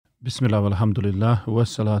Bismillah walhamdulillah wa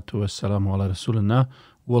salatu wa salamu ala rasulillah.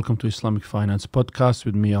 Welcome to Islamic Finance Podcast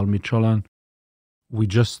with me, Almi Cholan. We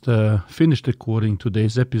just finished recording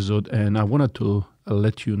today's episode, and I wanted to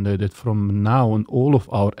let you know that from now on, all of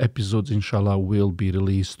our episodes, inshallah, will be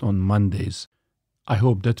released on Mondays. I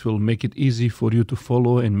hope that will make it easy for you to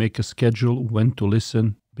follow and make a schedule when to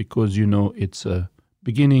listen, because you know it's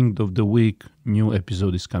beginning of the week, new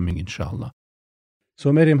episode is coming, inshallah.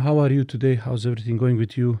 So, Miriam, how are you today? How's everything going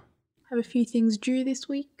with you? I have a few things due this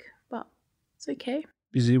week, but it's okay.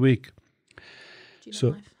 Busy week. Student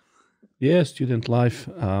life. Yeah, student life.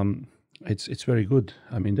 It's very good.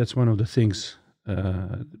 I mean, that's one of the things,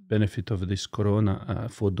 benefit of this corona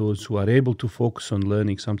for those who are able to focus on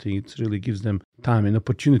learning something. It really gives them time and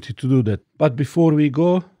opportunity to do that. But before we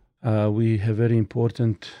go, we have a very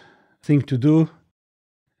important thing to do,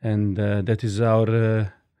 and that is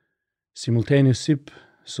our simultaneous sip.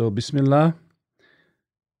 So, Bismillah.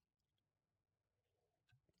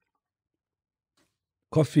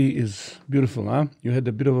 Coffee is beautiful, huh? You had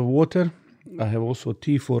a bit of a water. I have also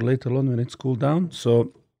tea for later on when it's cooled down.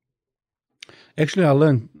 So, actually, I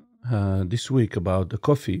learned this week about the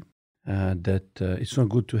coffee that it's not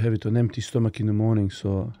good to have it on empty stomach in the morning.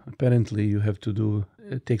 So, apparently, you have to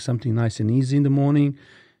take something nice and easy in the morning,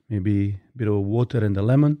 maybe a bit of water and a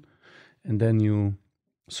lemon, and then you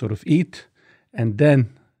sort of eat, and then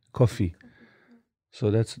coffee.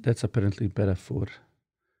 So that's apparently better for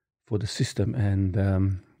the system, and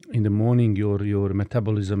in the morning your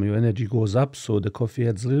metabolism, your energy goes up, so the coffee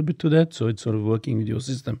adds a little bit to that, so it's sort of working with your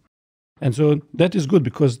system. And so that is good,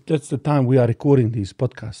 because that's the time we are recording these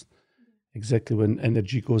podcasts. Exactly when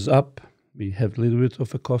energy goes up, we have a little bit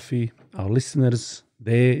of a coffee. Our listeners,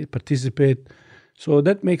 they participate, so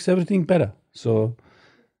that makes everything better. So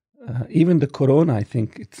even the corona, I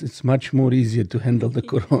think it's much more easier to handle the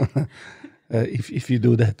corona if you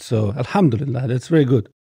do that. So alhamdulillah, that's very good.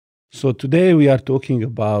 So today we are talking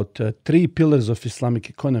about 3 pillars of Islamic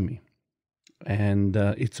economy, and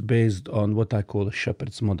it's based on what I call a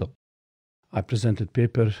shepherd's model. I presented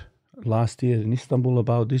paper last year in Istanbul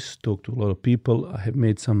about this, talked to a lot of people. I have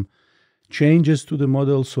made some changes to the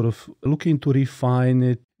model, sort of looking to refine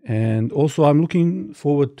it, and also I'm looking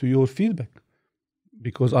forward to your feedback,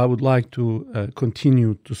 because I would like to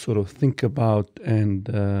continue to sort of think about and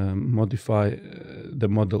modify the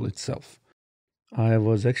model itself. I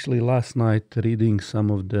was actually last night reading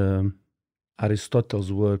some of the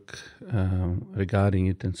Aristotle's work regarding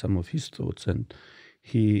it and some of his thoughts, and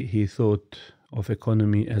he thought of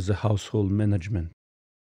economy as a household management.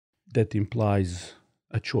 That implies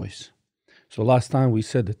a choice. So last time we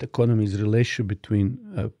said that economy is a relationship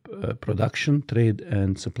between production, trade,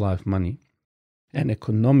 and supply of money. And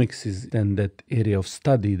economics is then that area of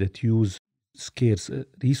study that use scarce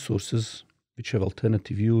resources, which have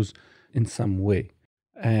alternative use, in some way.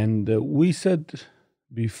 And we said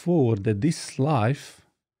before that this life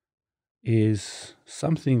is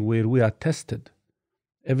something where we are tested.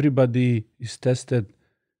 Everybody is tested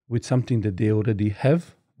with something that they already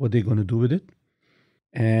have, what they're going to do with it.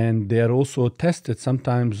 And they are also tested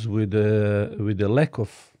sometimes with a lack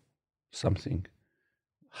of something,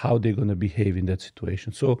 how they're going to behave in that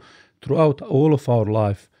situation. So throughout all of our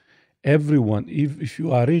life, everyone, if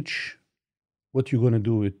you are rich, what you're going to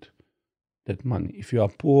do with that money? If you are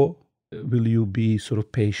poor, will you be sort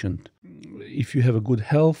of patient? If you have a good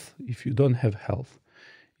health, if you don't have health,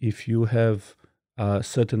 if you have a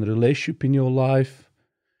certain relationship in your life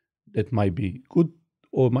that might be good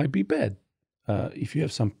or might be bad, if you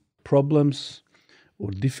have some problems or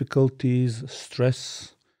difficulties,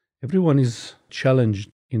 stress, everyone is challenged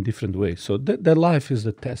in different ways. So that life is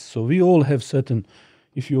the test. So we all have certain,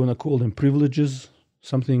 if you want to call them privileges,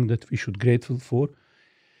 something that we should be grateful for.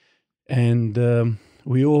 And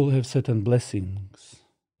we all have certain blessings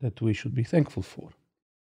that we should be thankful for.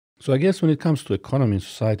 So I guess when it comes to economy and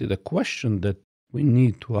society, the question that we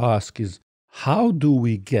need to ask is, how do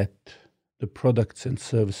we get the products and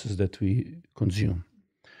services that we consume?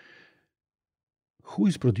 Who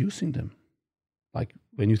is producing them? Like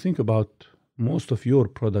when you think about most of your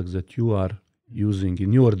products that you are using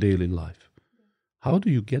in your daily life, how do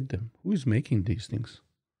you get them? Who is making these things?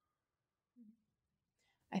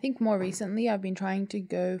 I think more recently I've been trying to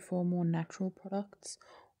go for more natural products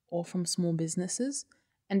or from small businesses.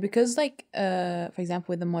 And because for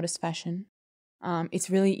example, with the modest fashion, it's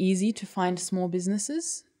really easy to find small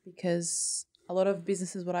businesses, because a lot of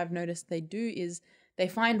businesses, what I've noticed they do is they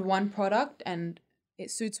find one product and it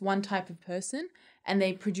suits one type of person, and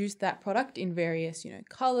they produce that product in various,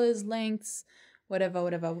 colors, lengths, whatever,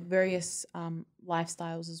 various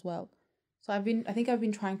lifestyles as well. So I think I've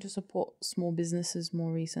been trying to support small businesses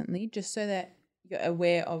more recently, just so that you're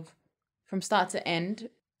aware of from start to end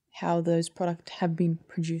how those products have been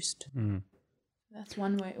produced. That's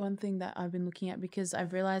one thing that I've been looking at, because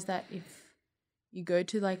I've realized that if you go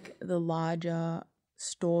to like the larger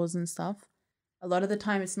stores and stuff, a lot of the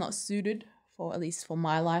time it's not suited for, at least for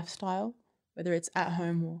my lifestyle, whether it's at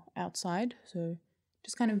home or outside. So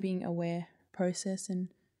just kind of being aware process, and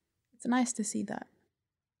it's nice to see that.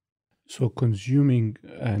 So consuming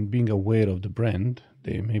and being aware of the brand,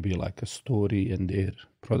 they may be like a story and their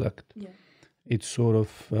product. Yeah. It's sort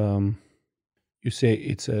of, you say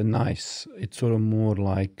it's it's sort of more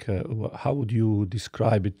like, how would you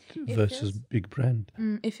describe it versus big brand?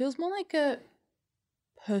 It feels more like a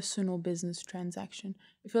personal business transaction.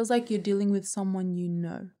 It feels like you're dealing with someone you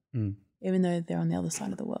know, even though they're on the other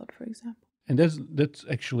side of the world, for example. And that's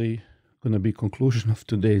actually going to be conclusion of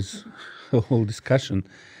today's whole discussion,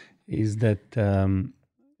 is that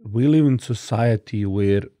we live in society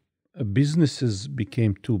where businesses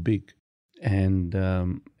became too big, and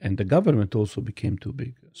the government also became too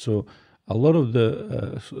big. So a lot of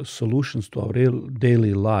the solutions to our real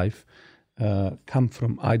daily life come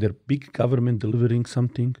from either big government delivering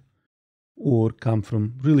something, or come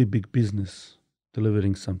from really big business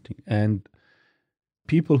delivering something. And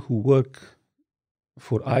people who work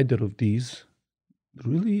for either of these,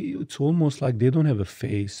 really, it's almost like they don't have a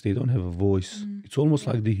face, they don't have a voice. It's almost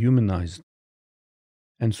like dehumanized.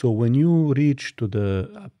 And so when you reach to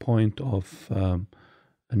the point of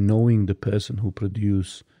knowing the person who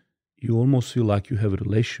produce, you almost feel like you have a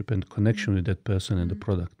relationship and connection with that person and the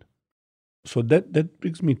product. So that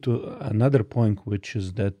brings me to another point, which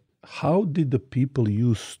is that how did the people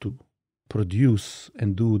used to produce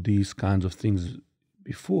and do these kinds of things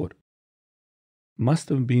before? Must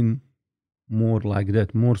have been more like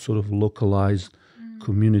that, more sort of localized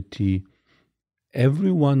community.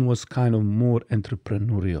 Everyone was kind of more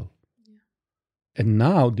entrepreneurial. And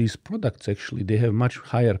now these products, actually, they have much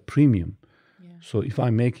higher premium. So if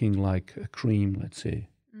I'm making like a cream, let's say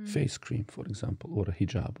face cream, for example, or a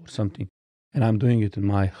hijab or something, and I'm doing it in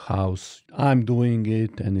my house, I'm doing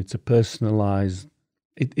it and it's a personalized,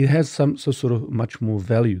 it has some sort of much more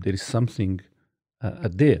value. There is something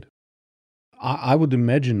there. I would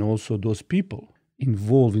imagine also those people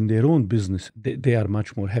involved in their own business, they are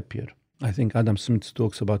much more happier. I think Adam Smith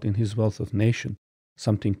talks about in his Wealth of Nation,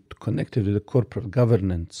 something connected with the corporate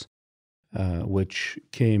governance, which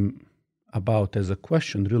came about as a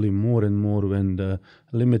question really more and more when the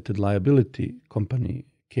limited liability company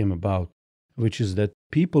came about, which is that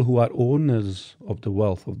people who are owners of the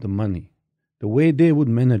wealth, of the money, the way they would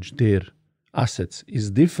manage their assets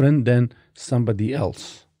is different than somebody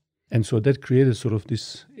else. And so that created sort of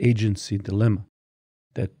this agency dilemma,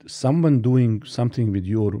 that someone doing something with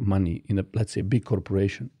your money in a, let's say, big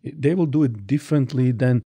corporation, they will do it differently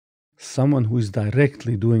than someone who is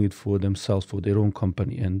directly doing it for themselves, for their own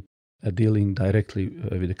company, and dealing directly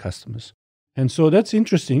with the customers. And so that's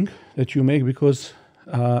interesting that you make, because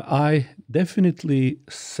I definitely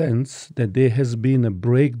sense that there has been a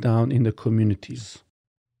breakdown in the communities.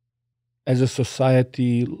 As a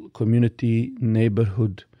society, community,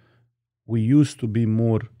 neighborhood, we used to be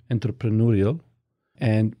more entrepreneurial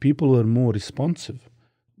and people were more responsive.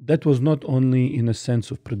 That was not only in a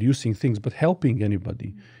sense of producing things, but helping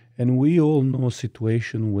anybody. And we all know a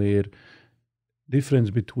situation where difference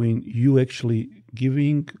between you actually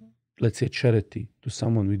giving, let's say, charity to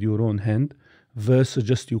someone with your own hand versus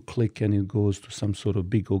just you click and it goes to some sort of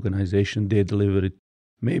big organization, they deliver it.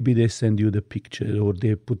 Maybe they send you the picture or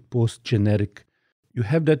they post generic. You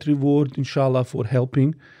have that reward, inshallah, for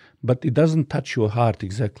helping, but it doesn't touch your heart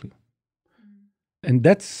exactly. And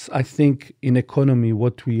that's, I think, in economy,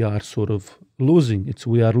 what we are sort of losing.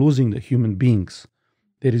 We are losing the human beings.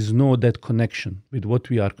 There is no that connection with what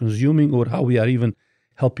we are consuming or how we are even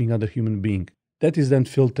helping other human being. That is then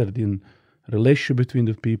filtered in relationship between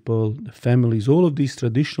the people, the families, all of these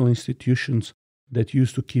traditional institutions that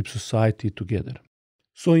used to keep society together.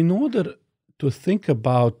 So in order to think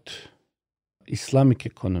about Islamic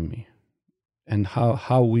economy and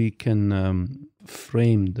how we can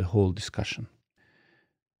frame the whole discussion,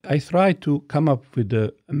 I try to come up with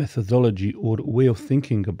a methodology or way of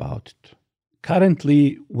thinking about it.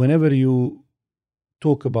 Currently, whenever you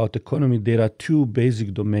talk about economy, there are two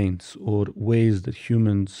basic domains or ways that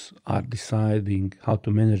humans are deciding how to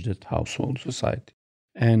manage that household society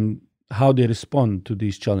and how they respond to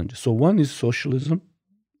these challenges. So one is socialism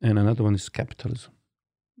and another one is capitalism.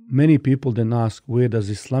 Many people then ask, where does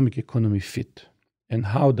Islamic economy fit and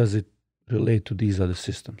how does it relate to these other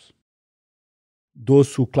systems?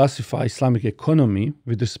 those who classify Islamic economy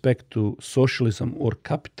with respect to socialism or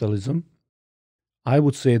capitalism, I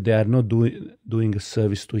would say they are not doing a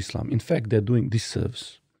service to Islam. In fact, they're doing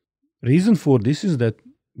disservice. Reason for this is that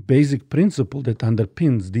basic principle that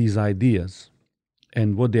underpins these ideas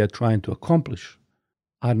and what they are trying to accomplish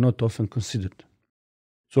are not often considered.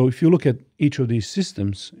 So if you look at each of these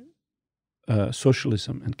systems,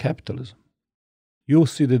 socialism and capitalism, you'll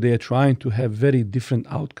see that they are trying to have very different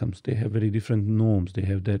outcomes. They have very different norms. They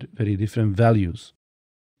have very different values.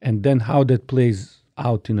 And then how that plays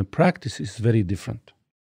out in a practice is very different.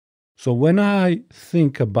 So when I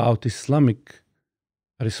think about Islamic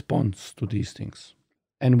response to these things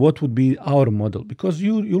and what would be our model, because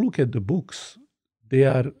you look at the books, they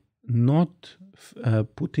are not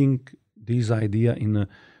putting this idea in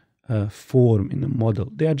a form, in a model.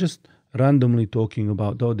 They are just randomly talking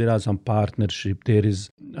about, there are some partnership, there is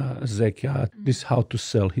zakat, this how to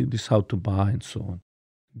sell, this how to buy, and so on.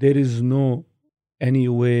 There is no any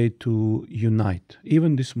way to unite.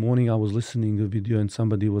 Even this morning I was listening to a video and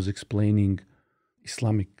somebody was explaining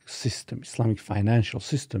Islamic system, Islamic financial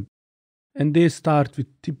system. And they start with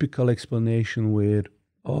typical explanation where,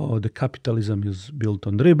 the capitalism is built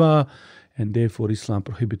on riba, and therefore Islam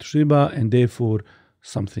prohibits riba, and therefore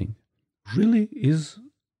something. Really,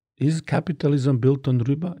 is capitalism built on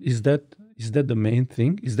riba? Is that the main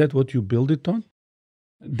thing? Is that what you build it on?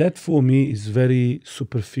 That for me is very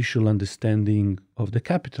superficial understanding of the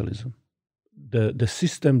capitalism. The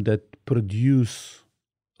system that produce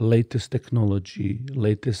latest technology,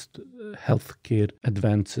 latest healthcare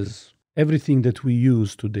advances, everything that we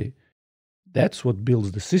use today, that's what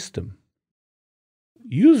builds the system.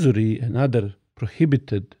 Usury and other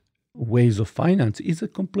prohibited ways of finance is a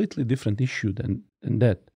completely different issue than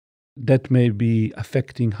that. That may be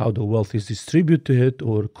affecting how the wealth is distributed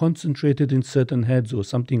or concentrated in certain heads or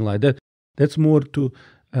something like that. That's more to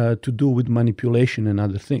do with manipulation and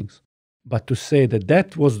other things. But to say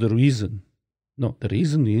that was the reason, no, the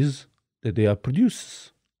reason is that they are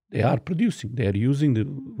producers. They are producing. They are using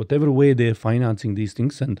whatever way they are financing these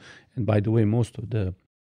things. And by the way, most of that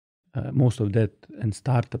and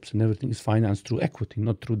startups and everything is financed through equity,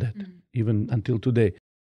 not through debt, even until today.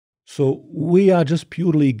 So we are just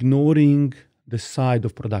purely ignoring the side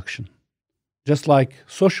of production. Just like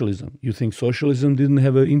socialism. You think socialism didn't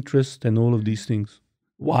have an interest and all of these things.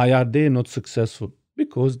 Why are they not successful?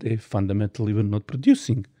 Because they fundamentally were not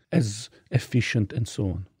producing as efficient and so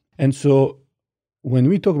on. And so when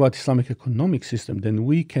we talk about Islamic economic system, then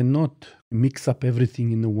we cannot mix up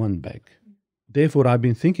everything in the one bag. Therefore, I've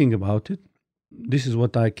been thinking about it. This is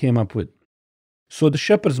what I came up with. So the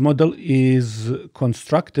shepherd's model is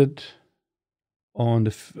constructed on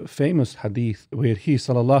the famous hadith where he,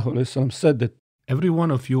 sallallahu alaihi wasallam, said that every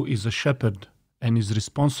one of you is a shepherd and is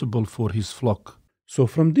responsible for his flock. So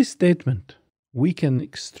from this statement, we can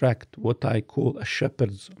extract what I call a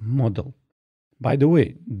shepherd's model. By the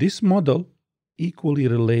way, this model equally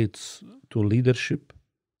relates to leadership,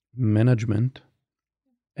 management,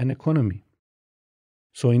 and economy.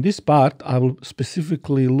 So in this part, I will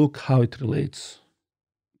specifically look how it relates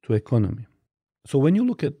to economy. So when you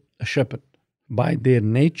look at a shepherd, by their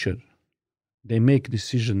nature, they make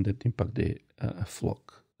decisions that impact the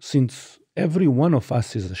flock. Since every one of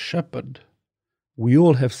us is a shepherd, we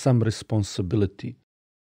all have some responsibility.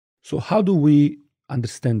 So how do we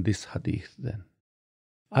understand this hadith then?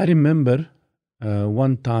 I remember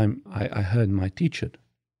one time I heard my teacher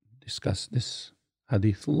discuss this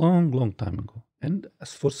hadith long time ago. And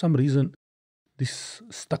as for some reason, this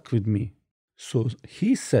stuck with me. So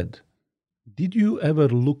he said, did you ever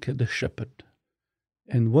look at the shepherd?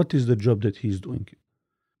 And what is the job that he's doing?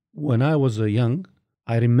 When I was young,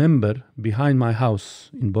 I remember behind my house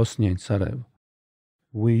in Bosnia, in Sarajevo,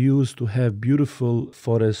 we used to have beautiful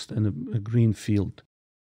forest and a green field.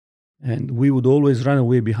 And we would always run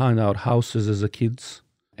away behind our houses as a kids.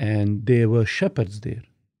 And there were shepherds there.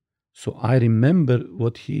 So I remember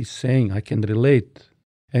what he's saying. I can relate.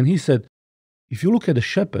 And he said, if you look at a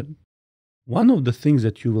shepherd, one of the things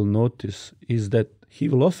that you will notice is that he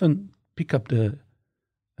will often pick up the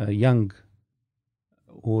young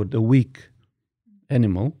or the weak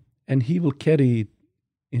animal and he will carry it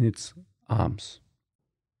in its arms.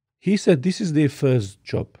 He said this is their first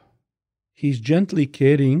job. He's gently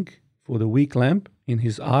caring for the weak lamb in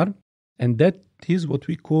his arm, and that is what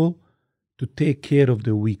we call to take care of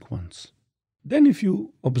the weak ones. Then if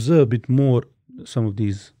you observe a bit more some of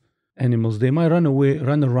these animals, they might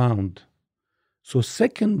run around. So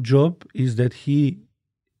second job is that he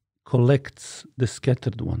collects the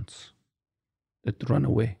scattered ones that run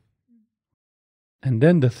away. And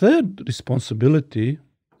then the third responsibility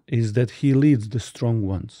is that he leads the strong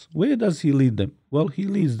ones. Where does he lead them? Well, he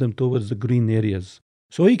leads them towards the green areas.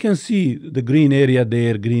 So he can see the green area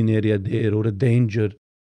there, or a danger.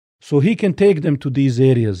 So he can take them to these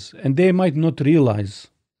areas, and they might not realize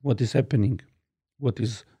what is happening,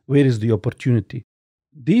 where is the opportunity.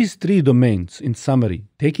 These three domains, in summary: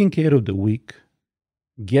 taking care of the weak,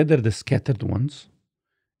 gather the scattered ones,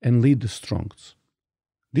 and lead the strongs.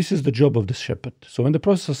 This is the job of the shepherd. So when the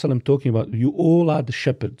Prophet ﷺ talking about, you all are the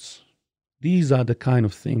shepherds, these are the kind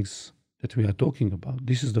of things that we are talking about.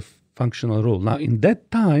 This is the functional role. Now, in that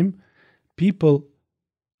time, people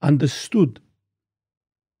understood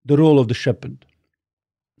the role of the shepherd.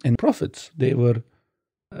 And prophets, they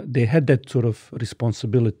had that sort of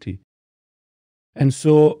responsibility. And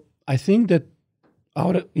so I think that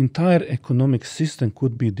our entire economic system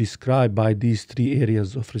could be described by these three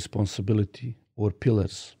areas of responsibility or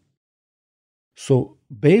pillars. So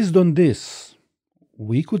based on this,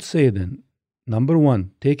 we could say then, number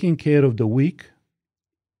one, taking care of the weak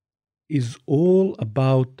is all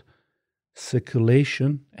about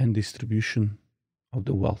circulation and distribution of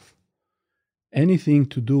the wealth. Anything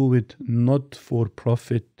to do with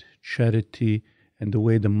not-for-profit, charity, and the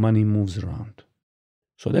way the money moves around.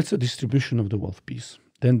 So that's the distribution of the wealth piece.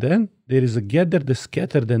 Then there is a gather the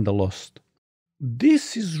scattered and the lost.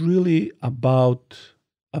 This is really about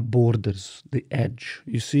borders, the edge.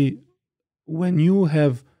 You see, when you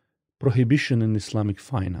have prohibition in Islamic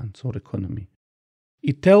finance or economy,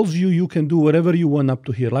 it tells you can do whatever you want up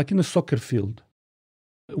to here, like in a soccer field.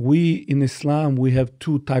 We, in Islam, we have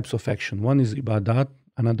two types of action. One is ibadat,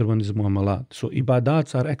 another one is muamalat. So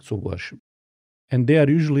ibadats are acts of worship. And they are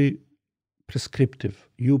usually prescriptive.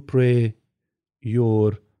 You pray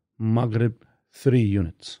your Maghrib 3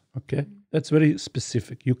 units, okay? That's very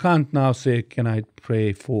specific. You can't now say, can I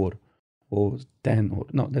pray 4 or 10 or...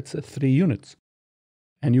 No, that's 3 units.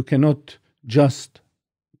 And you cannot just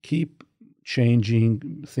keep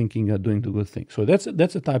changing, thinking you're doing the good thing. So that's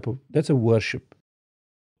a worship.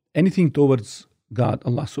 Anything towards God,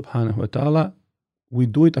 Allah subhanahu wa ta'ala, we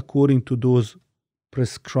do it according to those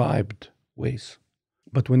prescribed ways.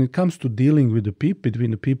 But when it comes to dealing with the people,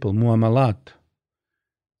 between the people, muamalat,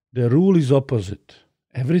 the rule is opposite.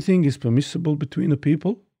 Everything is permissible between the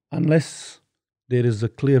people unless there is a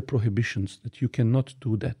clear prohibitions that you cannot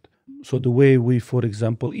do that. So the way we, for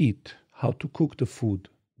example, eat, how to cook the food,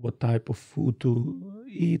 what type of food to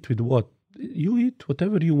eat with what. You eat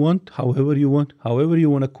whatever you want, however you want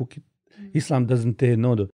to cook it. Islam doesn't say,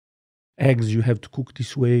 no, the eggs you have to cook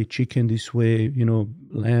this way, chicken this way,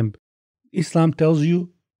 lamb. Islam tells you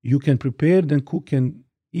can prepare and cook and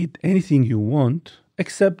eat anything you want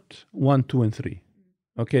except 1, 2, and 3.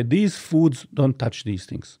 Okay, these foods, don't touch these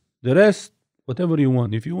things. The rest, whatever you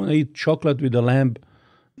want. If you want to eat chocolate with a lamb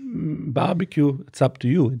barbecue, it's up to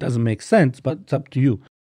you. It doesn't make sense, but it's up to you.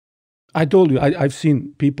 I told you, I've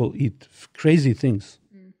seen people eat crazy things.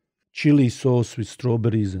 Chili sauce with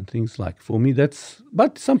strawberries and things like. For me,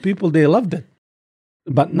 but some people, they love that.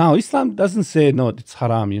 But now Islam doesn't say, no, it's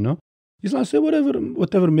haram, Islam says,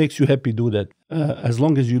 whatever makes you happy, do that. As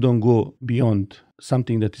long as you don't go beyond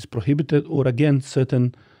something that is prohibited or against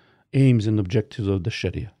certain aims and objectives of the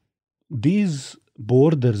Sharia. These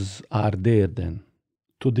borders are there then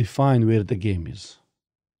to define where the game is.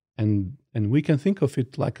 And we can think of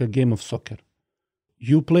it like a game of soccer.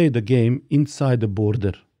 You play the game inside the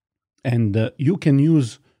border, and you can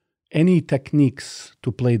use any techniques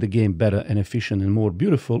to play the game better and efficient and more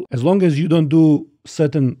beautiful. As long as you don't do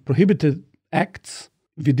certain prohibited acts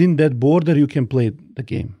within that border, you can play the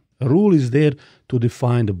game. A rule is there to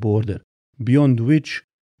define the border, beyond which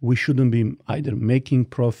we shouldn't be either making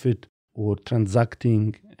profit or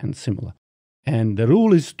transacting and similar. And the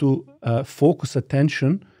rule is to focus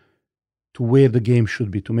attention to where the game should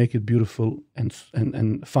be, to make it beautiful and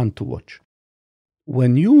fun to watch.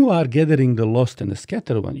 When you are gathering the lost and the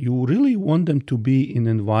scattered one, you really want them to be in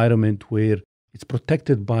an environment where it's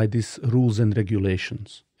protected by these rules and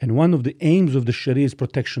regulations. And one of the aims of the Sharia is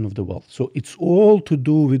protection of the wealth. So it's all to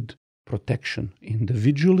do with protection,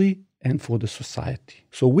 individually and for the society.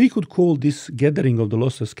 So we could call this gathering of the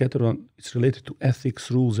lost and scattered one, it's related to ethics,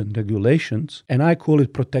 rules, and regulations, and I call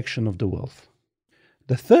it protection of the wealth.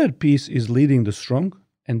 The third piece is leading the strong,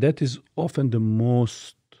 and that is often the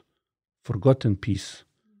most forgotten piece.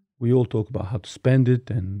 We all talk about how to spend it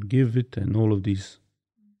and give it and all of these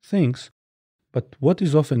things. But what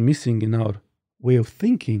is often missing in our way of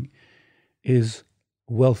thinking is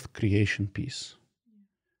wealth creation piece.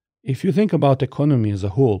 If you think about economy as a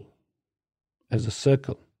whole, as a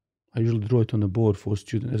circle, I usually draw it on a board for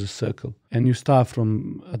students as a circle, and you start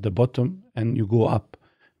from at the bottom and you go up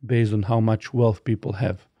based on how much wealth people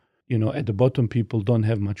have. At the bottom, people don't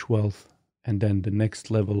have much wealth. And then the next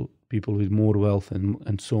level, people with more wealth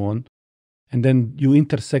and so on. And then you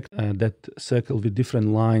intersect that circle with different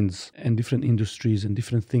lines and different industries and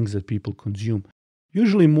different things that people consume.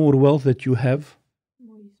 Usually more wealth that you have,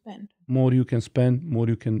 more you spend. More you can spend, more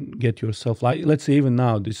you can get yourself. Like, let's say even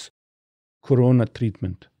now, this corona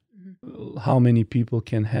treatment. How many people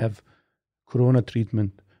can have corona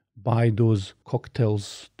treatment, buy those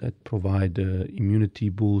cocktails that provide immunity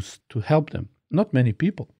boost to help them? Not many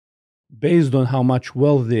people. Based on how much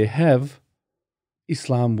wealth they have,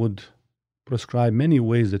 Islam would prescribe many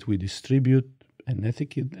ways that we distribute and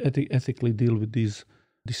ethically deal with these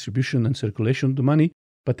distribution and circulation of the money.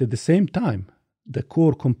 But at the same time, the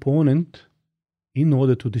core component in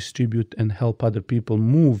order to distribute and help other people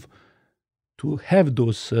move to have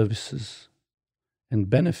those services and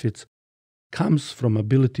benefits comes from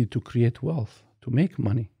ability to create wealth, to make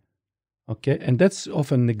money. Okay, and that's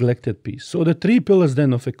often neglected piece. So the three pillars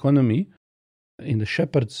then of economy in the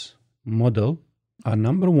shepherd's model are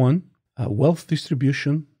number one, wealth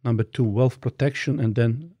distribution, number two, wealth protection, and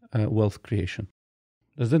then wealth creation.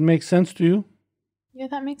 Does that make sense to you? Yeah,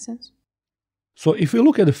 that makes sense. So if we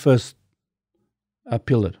look at the first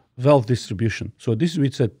pillar, wealth distribution. So this is what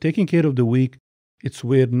it said, taking care of the weak. It's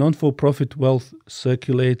where non-for-profit wealth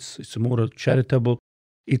circulates. It's more charitable.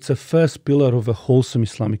 It's a first pillar of a wholesome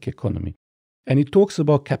Islamic economy. And it talks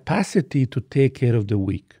about capacity to take care of the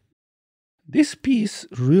weak. This piece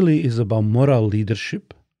really is about moral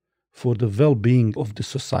leadership for the well-being of the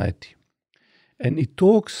society. And it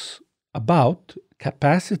talks about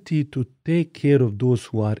capacity to take care of those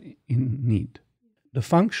who are in need. The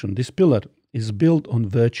function, this pillar, is built on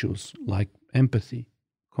virtues like empathy,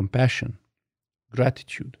 compassion,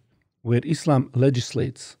 gratitude, where Islam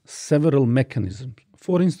legislates several mechanisms.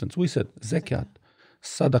 For instance, we said zakat,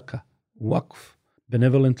 sadaqh, waqf,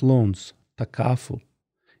 benevolent loans, takaful,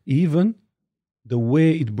 even the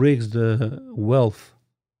way it breaks the wealth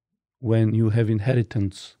when you have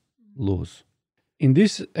inheritance laws. In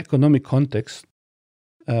this economic context,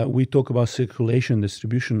 we talk about circulation,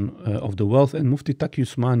 distribution of the wealth, and Mufti Taqi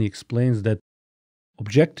Usmani explains that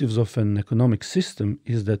objectives of an economic system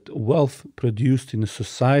is that wealth produced in a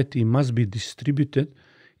society must be distributed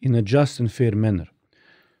in a just and fair manner,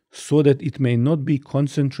 so that it may not be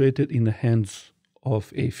concentrated in the hands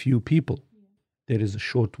of a few people. There is a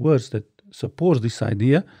short verse that supports this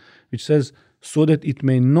idea, which says, so that it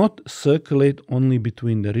may not circulate only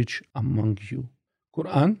between the rich among you.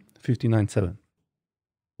 Quran 59:7.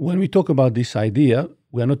 When we talk about this idea,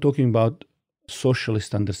 we are not talking about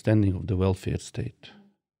socialist understanding of the welfare state.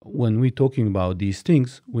 When we're talking about these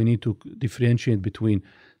things, we need to differentiate between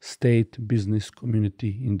state, business,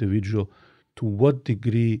 community, individual, to what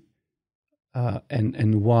degree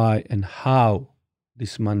and why and how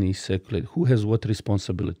this money is circulated, who has what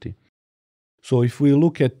responsibility. So if we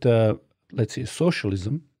look at, let's say,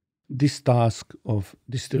 socialism, this task of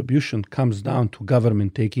distribution comes down to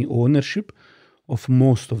government taking ownership of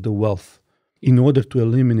most of the wealth in order to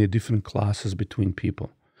eliminate different classes between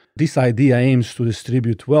people. This idea aims to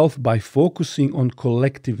distribute wealth by focusing on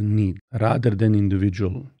collective need rather than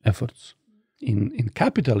individual efforts. In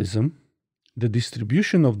capitalism, the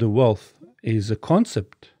distribution of the wealth is a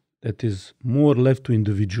concept that is more left to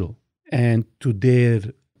individual and to their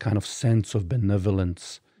kind of sense of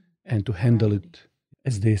benevolence and to handle it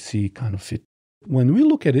as they see kind of fit. When we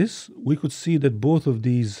look at this, we could see that both of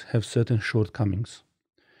these have certain shortcomings.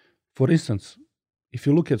 For instance, if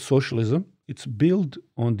you look at socialism, it's built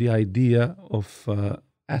on the idea of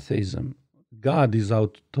atheism. God is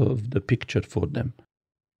out of the picture for them.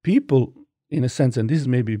 People, in a sense, and this is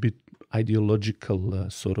maybe a bit ideological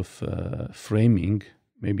sort of framing,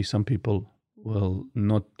 maybe some people will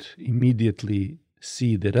not immediately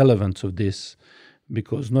see the relevance of this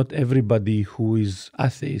because not everybody who is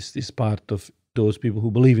atheist is part of those people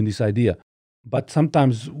who believe in this idea. But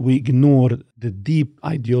sometimes we ignore the deep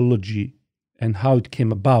ideology and how it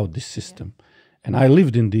came about, this system. And I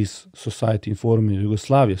lived in this society in former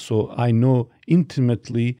Yugoslavia, so I know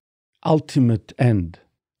intimately ultimate end.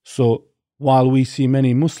 So while we see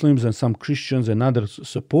many Muslims and some Christians and others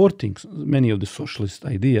supporting many of the socialist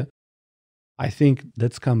idea, I think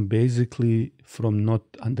that's come basically from not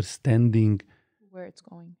understanding where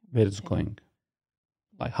it's going.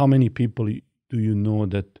 Like how many people do you know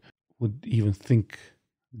that would even think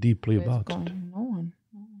deeply about it? No one.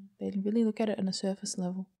 They really look at it on a surface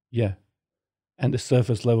level. Yeah. And the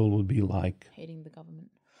surface level would be like hating the government.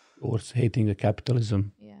 Or hating the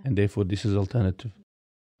capitalism. Yeah. And therefore this is alternative.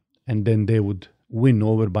 And then they would win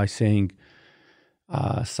over by saying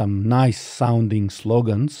some nice sounding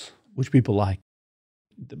slogans, which people like.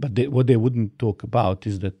 But what they wouldn't talk about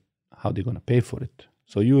is that how they're going to pay for it.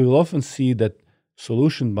 So you will often see that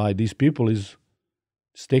solution by these people is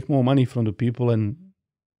just take more money from the people and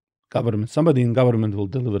somebody in government will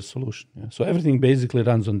deliver a solution. Yeah? So everything basically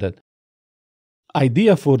runs on that.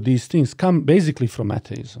 Idea for these things come basically from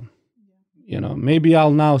atheism. Maybe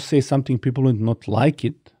I'll now say something people will not like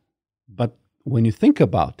it, but when you think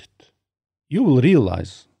about it, you will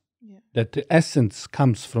realize that the essence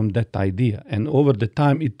comes from that idea. And over the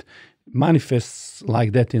time, it manifests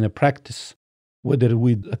like that in a practice, whether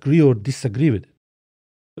we agree or disagree with it.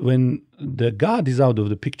 When the God is out of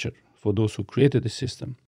the picture, for those who created the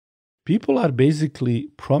system, people are basically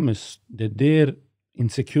promised that their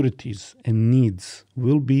insecurities and needs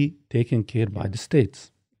will be taken care by the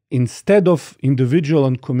states, instead of individual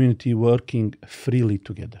and community working freely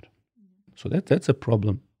together. So that's a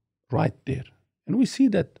problem right there. And we see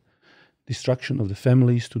that destruction of the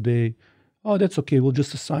families today. Oh, that's okay. We'll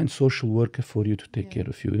just assign social worker for you to take care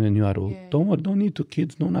of you when you are old. Don't need to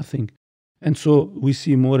kids, no nothing. And so we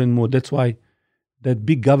see more and more. That's why that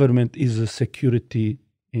big government is a security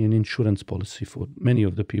and insurance policy for many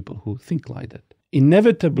of the people who think like that.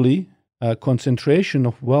 Inevitably, a concentration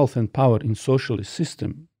of wealth and power in socialist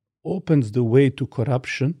system opens the way to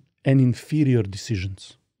corruption and inferior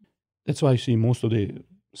decisions. That's why you see most of the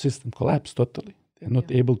system collapse totally. They're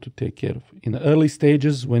not able to take care of. In the early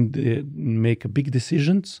stages, when they make big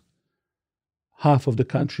decisions, half of the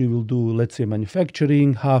country will do, let's say,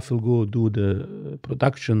 manufacturing, half will go do the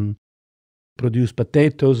production, produce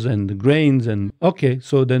potatoes and the grains, and okay,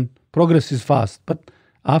 so then progress is fast. But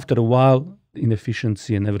after a while,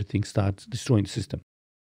 inefficiency and everything starts destroying the system.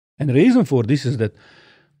 And the reason for this is that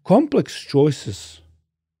complex choices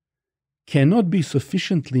cannot be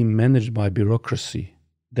sufficiently managed by bureaucracy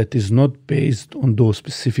that is not based on those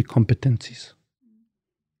specific competencies.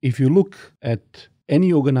 If you look at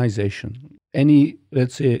any organization, any,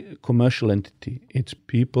 let's say, commercial entity, it's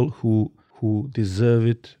people who deserve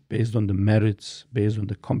it based on the merits, based on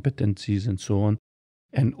the competencies and so on,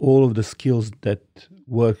 and all of the skills that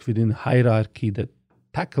work within a hierarchy that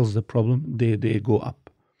tackles the problem, they go up.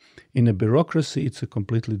 In a bureaucracy, it's a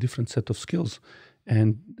completely different set of skills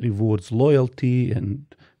and rewards loyalty and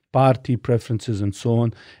party preferences and so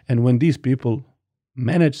on. And when these people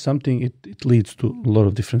manage something, it leads to a lot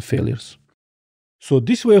of different failures. So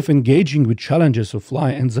this way of engaging with challenges of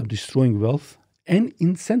life ends up destroying wealth and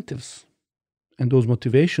incentives and those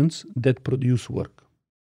motivations that produce work.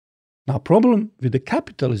 Now, problem with the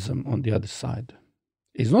capitalism on the other side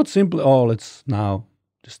is not simply, let's now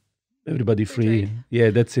just everybody free. Yeah,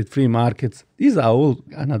 that's it, free markets. These are all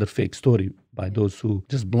another fake story by those who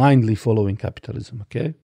just blindly following capitalism,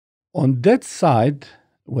 okay? On that side,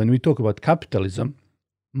 when we talk about capitalism,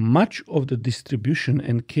 much of the distribution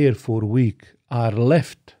and care for weak are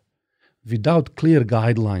left without clear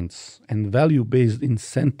guidelines and value-based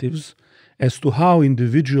incentives as to how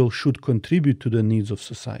individuals should contribute to the needs of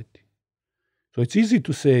society. So it's easy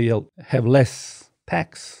to say, have less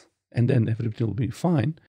tax and then everything will be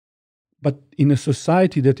fine. But in a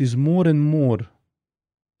society that is more and more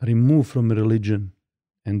removed from religion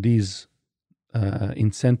and these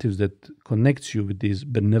incentives that connects you with these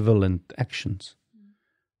benevolent actions,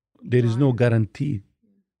 there is no guarantee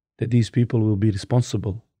that these people will be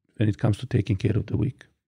responsible when it comes to taking care of the weak.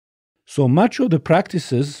 So much of the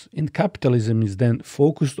practices in capitalism is then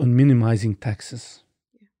focused on minimizing taxes,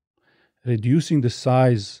 reducing the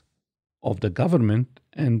size of the government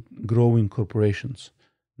and growing corporations.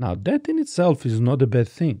 Now, that in itself is not a bad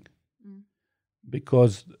thing,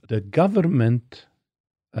 because the government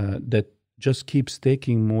that just keeps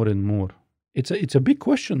taking more and more, it's a big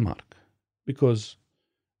question mark, because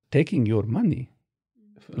taking your money,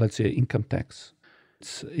 let's say income tax,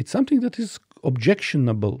 it's something that is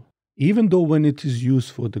objectionable, even though when it is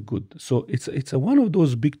used for the good. So it's one of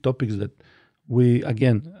those big topics that we,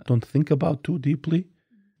 again, don't think about too deeply.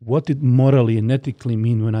 What it morally and ethically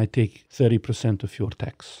mean when I take 30% of your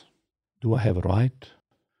tax? Do I have a right?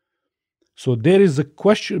 So there is a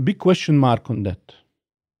big question mark on that.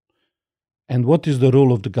 And what is the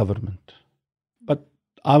role of the government? But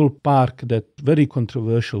I will park that very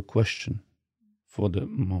controversial question for the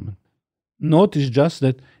moment. Notice just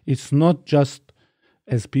that it's not just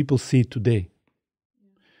as people see today,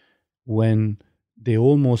 when they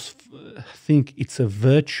almost think it's a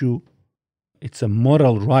virtue, it's a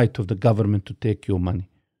moral right of the government to take your money.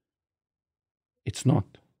 It's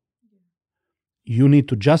not. You need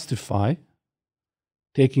to justify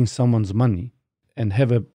taking someone's money and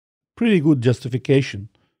have a pretty good justification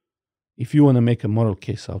if you want to make a moral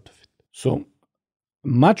case out of it. So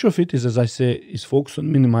much of it is, as I say, is focused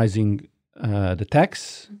on minimizing the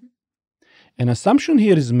tax. An assumption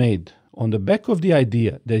here is made on the back of the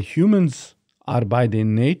idea that humans are by their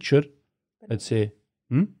nature, let's say,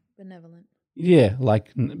 benevolent. Yeah,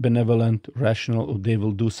 like benevolent, rational, or they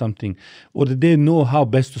will do something, or that they know how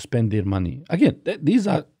best to spend their money. Again, these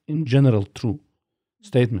are in general true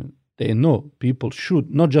statements. They know people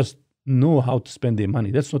should not just know how to spend their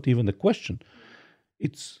money. That's not even the question.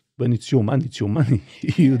 It's when it's your money, it's your money.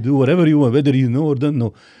 You do whatever you want, whether you know or don't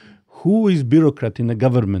know. Who is bureaucrat in a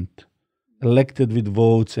government elected with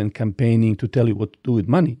votes and campaigning to tell you what to do with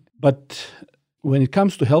money? But when it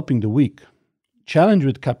comes to helping the weak, challenge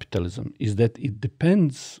with capitalism is that it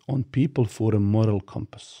depends on people for a moral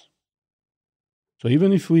compass. So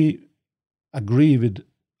even if we agree with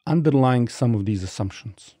underlying some of these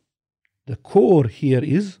assumptions, the core here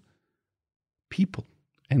is people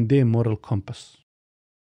and their moral compass.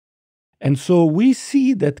 And so we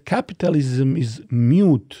see that capitalism is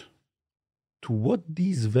mute to what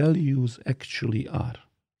these values actually are.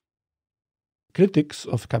 Critics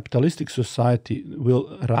of capitalistic society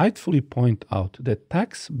will rightfully point out that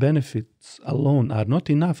tax benefits alone are not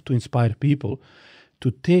enough to inspire people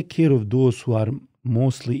to take care of those who are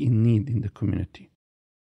mostly in need in the community.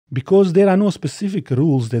 Because there are no specific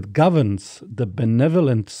rules that governs the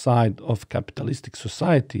benevolent side of capitalistic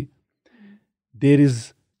society, there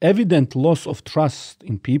is evident loss of trust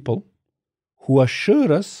in people who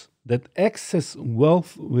assure us that excess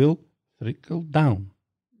wealth will trickle down.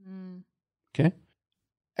 Okay?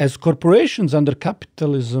 As corporations under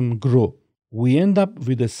capitalism grow, we end up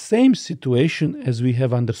with the same situation as we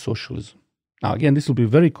have under socialism. Now, again, this will be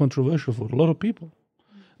very controversial for a lot of people.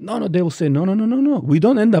 No, they will say, no. We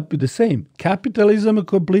don't end up with the same. Capitalism is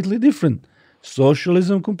completely different.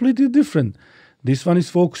 Socialism completely different. This one is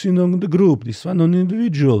focusing on the group. This one on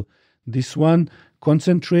individual. This one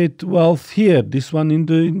concentrate wealth here. This one in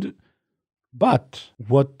the... But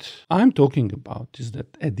what I'm talking about is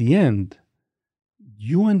that at the end,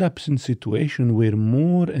 you end up in a situation where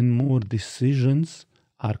more and more decisions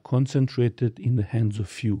are concentrated in the hands of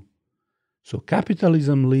few. So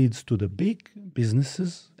capitalism leads to the big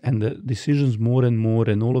businesses and the decisions more and more,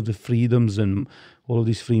 and all of the freedoms and all of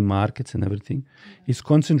these free markets and everything is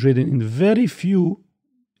concentrated in very few,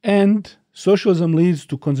 and socialism leads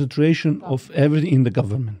to concentration of everything in the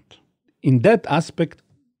government. In that aspect,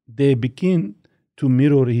 they begin to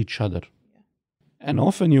mirror each other. And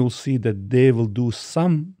often you'll see that they will do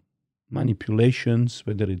some manipulations,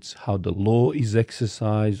 whether it's how the law is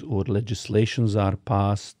exercised or legislations are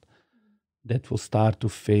passed, that will start to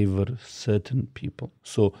favor certain people.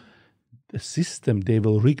 So the system, they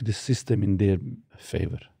will rig the system in their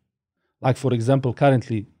favor. Like, for example,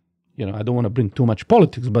 currently, I don't want to bring too much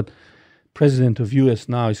politics, but President of US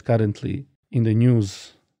now is currently in the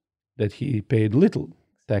news that he paid little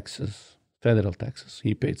taxes, federal taxes.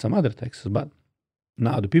 He paid some other taxes, but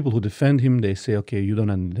now the people who defend him, they say, okay, you don't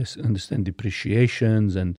understand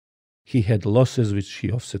depreciations, and he had losses which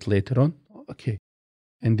he offset later on. Okay.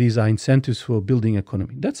 And these are incentives for building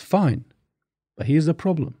economy. That's fine. But here's the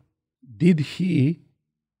problem. Did he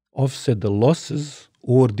offset the losses,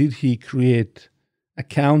 or did he create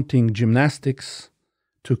accounting gymnastics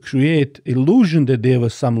to create illusion that there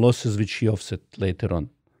were some losses which he offset later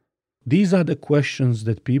on? These are the questions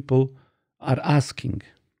that people are asking.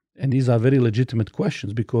 And these are very legitimate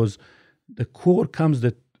questions, because the core comes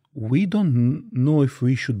that we don't know if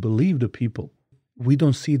we should believe the people. We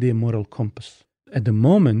don't see their moral compass. At the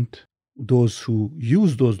moment, those who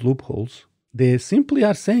use those loopholes, they simply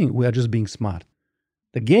are saying we are just being smart.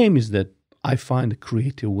 The game is that I find a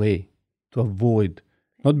creative way to avoid,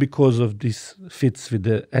 not because of this fits with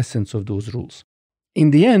the essence of those rules.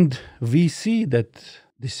 In the end, we see that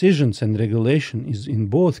decisions and regulation is in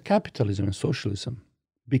both capitalism and socialism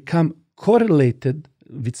become correlated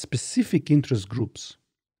with specific interest groups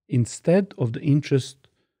instead of the interest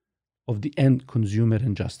of the end consumer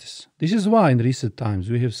and justice. This is why in recent times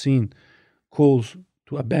we have seen calls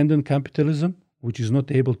to abandon capitalism, which is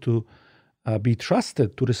not able to be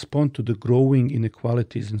trusted to respond to the growing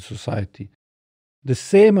inequalities in society. The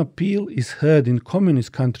same appeal is heard in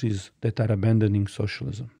communist countries that are abandoning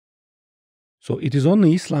socialism. So it is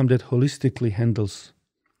only Islam that holistically handles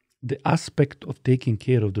the aspect of taking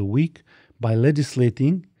care of the weak by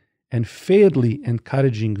legislating and fairly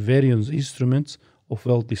encouraging various instruments of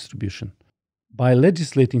wealth distribution. By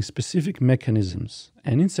legislating specific mechanisms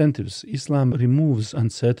and incentives, Islam removes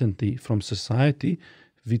uncertainty from society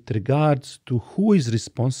with regards to who is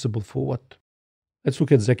responsible for what. Let's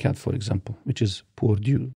look at zakat, for example, which is poor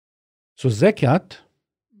due. So zakat,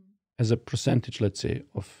 as a percentage, let's say,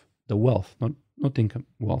 of the wealth, not income,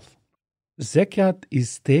 wealth. zakat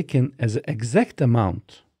is taken as an exact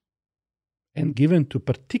amount and given to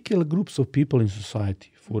particular groups of people in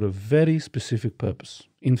society for a very specific purpose.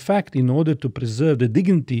 In fact, in order to preserve the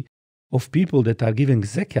dignity of people that are giving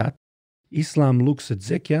zakat, Islam looks at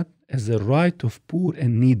zakat as a right of poor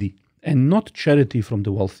and needy and not charity from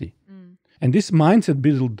the wealthy. And this mindset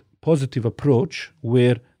build positive approach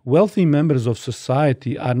where wealthy members of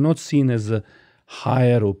society are not seen as a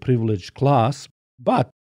higher or privileged class, but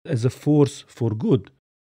as a force for good,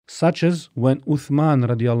 such as when Uthman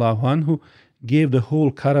radiallahu anhu gave the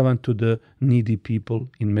whole caravan to the needy people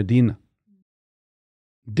in Medina.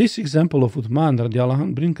 This example of Uthman radiallahu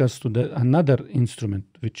anhu brings us to another instrument,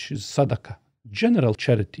 which is sadaqah, general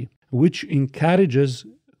charity, which encourages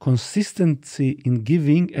consistency in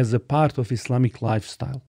giving as a part of Islamic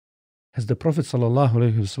lifestyle. As the Prophet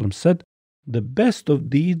ﷺ said, the best of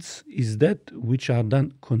deeds is that which are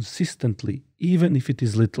done consistently, even if it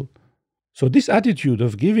is little. So this attitude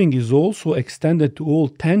of giving is also extended to all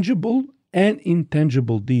tangible and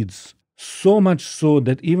intangible deeds, so much so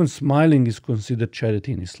that even smiling is considered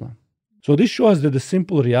charity in Islam. So this shows that the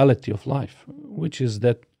simple reality of life, which is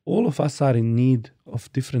that all of us are in need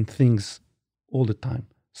of different things all the time.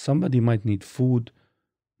 Somebody might need food,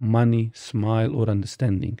 money, smile, or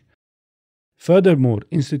understanding. Furthermore,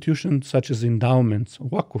 institutions such as endowments,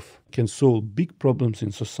 waqf, can solve big problems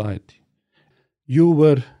in society. You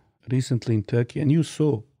were recently in Turkey and you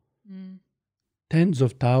saw tens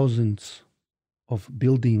of thousands of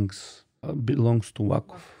buildings belongs to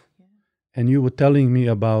waqf. And you were telling me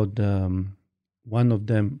about one of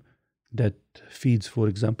them that feeds, for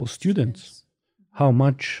example, students. How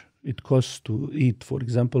much it costs to eat, for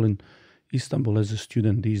example, in Istanbul as a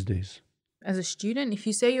student these days. As a student, if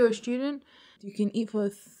you say you're a student, you can eat for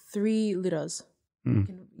 3 liras. You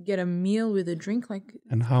can get a meal with a drink.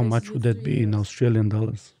 And how much would that be in Australian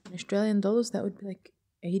dollars? In Australian dollars, that would be like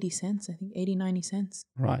 80 cents, I think, 80, 90 cents.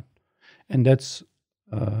 Right. And that's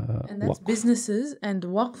waqf. Businesses and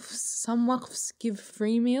waqfs. Some waqfs give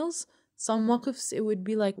free meals. Some waqfs, it would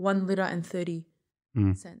be like 1 lira and 30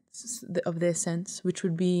 cents of their cents, which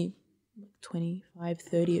would be 25,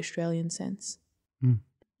 30 Australian cents.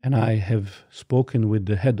 And I have spoken with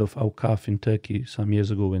the head of Awqaf in Turkey some years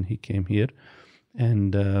ago when he came here.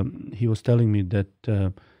 And he was telling me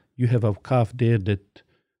that you have Awqaf there that,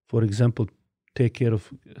 for example, take care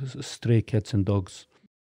of stray cats and dogs.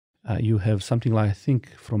 You have something like, I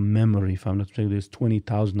think from memory, if I'm not mistaken, there's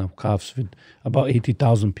 20,000 Awqafs with about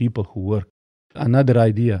 80,000 people who work. Another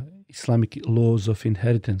idea, Islamic laws of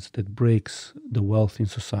inheritance that breaks the wealth in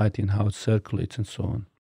society and how it circulates and so on.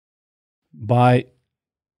 By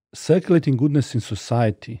circulating goodness in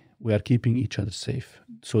society, we are keeping each other safe.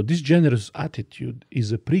 So this generous attitude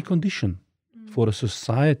is a precondition for a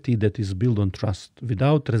society that is built on trust,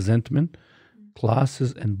 without resentment,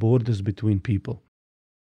 classes and borders between people.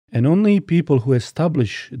 And only people who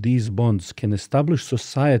establish these bonds can establish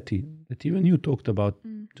society that even you talked about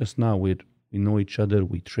just now, where we know each other,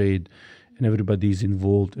 we trade, and everybody is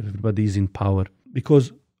involved, everybody is in power.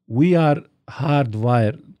 Because we are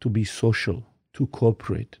hardwired to be social, to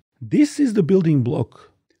cooperate. This is the building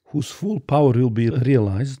block whose full power will be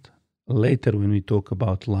realized later when we talk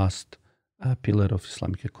about last pillar of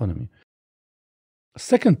Islamic economy.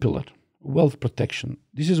 Second pillar, wealth protection.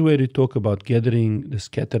 This is where we talk about gathering the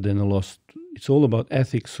scattered and the lost. It's all about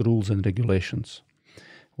ethics, rules, and regulations.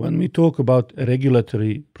 When we talk about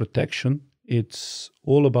regulatory protection, it's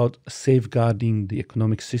all about safeguarding the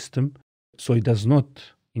economic system so it does not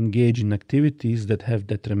engage in activities that have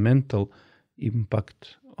detrimental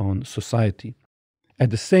impact on society. At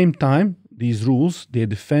the same time, these rules, they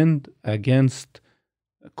defend against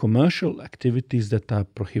commercial activities that are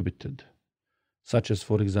prohibited, such as,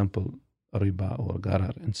 for example, Riba or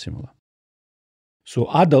Gharar and similar. So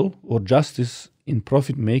adl or justice in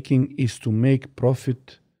profit making is to make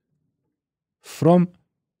profit from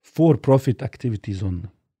for-profit activities only,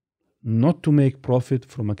 not to make profit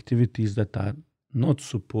from activities that are not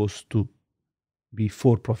supposed to be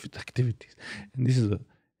for-profit activities. And this is a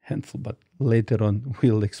handful, but later on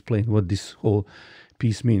we'll explain what this whole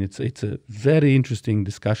piece means. It's a very interesting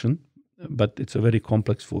discussion, but it's a very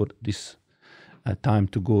complex for this time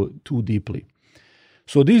to go too deeply.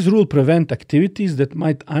 So these rules prevent activities that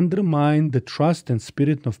might undermine the trust and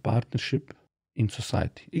spirit of partnership in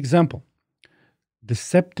society. Example,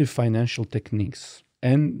 deceptive financial techniques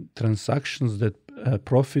and transactions that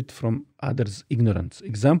profit from others' ignorance.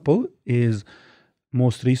 Example is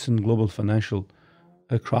most recent global financial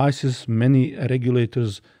crisis. Many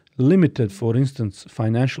regulators limited, for instance,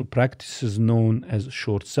 financial practices known as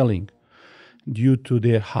short selling due to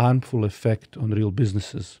their harmful effect on real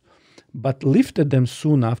businesses. but lifted them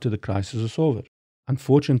soon after the crisis was over.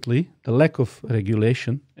 Unfortunately, the lack of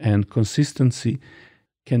regulation and consistency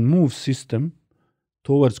can move system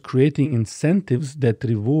towards creating incentives that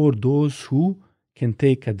reward those who can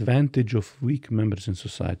take advantage of weak members in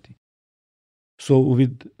society. So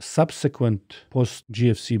with subsequent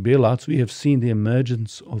post-GFC bailouts, we have seen the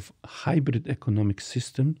emergence of a hybrid economic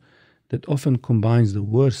system that often combines the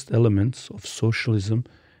worst elements of socialism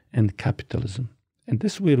and capitalism. And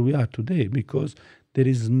that's where we are today, because there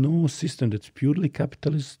is no system that's purely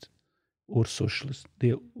capitalist or socialist.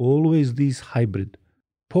 They are always these hybrid.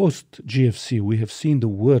 Post-GFC, we have seen the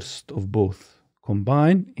worst of both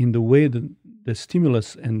combined in the way that the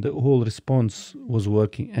stimulus and the whole response was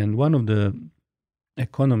working. And one of the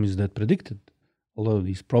economists that predicted a lot of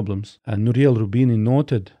these problems, Nouriel Roubini,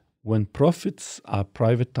 noted when profits are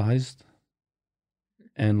privatized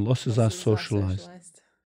and losses are socialized,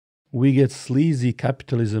 we get sleazy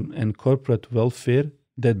capitalism and corporate welfare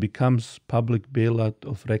that becomes public bailout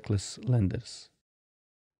of reckless lenders.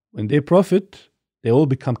 When they profit, they all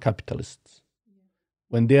become capitalists.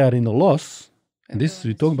 When they are in a loss, and this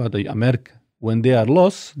we talk about America, when they are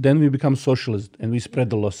lost, then we become socialist and we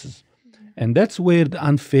spread the losses. And that's where the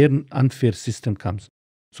unfair system comes.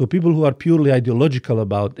 So people who are purely ideological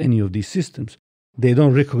about any of these systems, they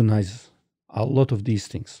don't recognize a lot of these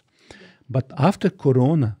things. But after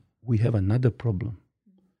Corona, we have another problem.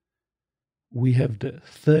 We have the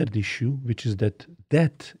third issue, which is that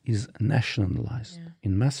debt is nationalized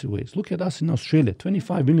in massive ways. Look at us in Australia,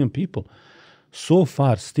 25 million people. So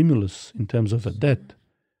far, stimulus in terms of a debt,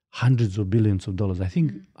 hundreds of billions of dollars. I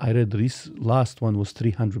think I read this last one was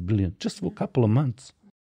 300 billion, just for a couple of months.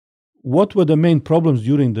 What were the main problems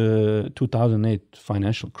during the 2008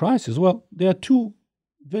 financial crisis? Well, there are two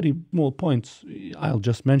very small points I'll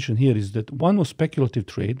just mention here. Is that one was speculative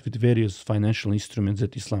trade with various financial instruments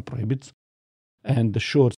that Islam prohibits, and the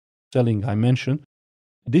short selling I mentioned.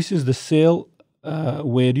 This is the sale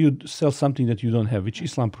where you sell something that you don't have, which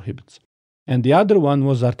Islam prohibits. And the other one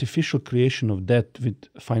was artificial creation of debt with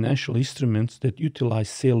financial instruments that utilize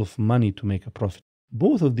sale of money to make a profit.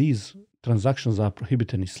 Both of these transactions are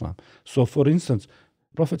prohibited in Islam. So, for instance,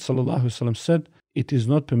 Prophet ﷺ said, it is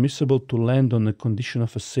not permissible to lend on the condition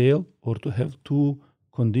of a sale or to have two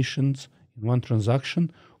conditions in one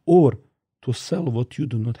transaction or to sell what you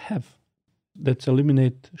do not have. That's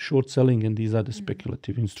eliminate short selling and these other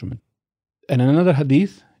speculative instruments. And another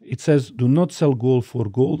hadith, it says, do not sell gold for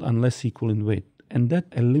gold unless equal in weight. And that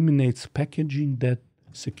eliminates packaging debt,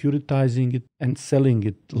 securitizing it, and selling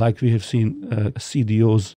it like we have seen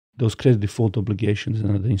CDOs, those credit default obligations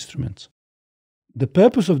and other instruments. The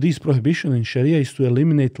purpose of this prohibition in Sharia is to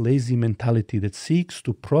eliminate lazy mentality that seeks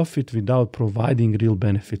to profit without providing real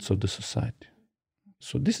benefits of the society.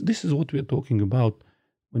 So this is what we are talking about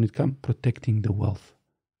when it comes protecting the wealth,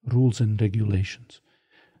 rules and regulations.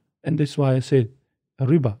 And that's why I say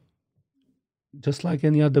Riba, just like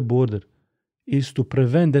any other border, is to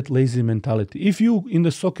prevent that lazy mentality. If you in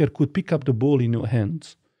the soccer could pick up the ball in your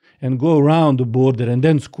hands and go around the border and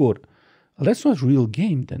then score, that's not real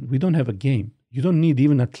game then. We don't have a game. You don't need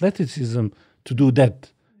even athleticism to do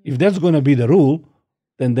that. If that's going to be the rule,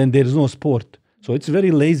 then there's no sport. So it's a very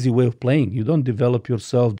lazy way of playing. You don't develop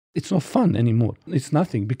yourself. It's not fun anymore. It's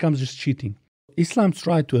nothing. It becomes just cheating. Islam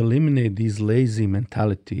tried to eliminate this lazy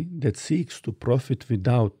mentality that seeks to profit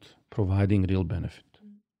without providing real benefit,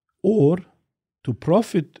 or to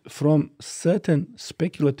profit from certain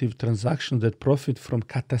speculative transactions that profit from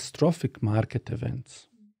catastrophic market events.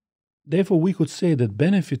 Therefore, we could say that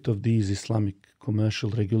benefit of these Islamic commercial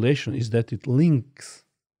regulation is that it links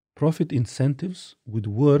profit incentives with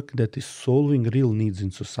work that is solving real needs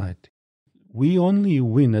in society. We only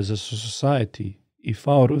win as a society if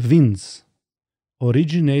our wins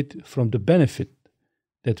originate from the benefit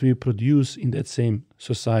that we produce in that same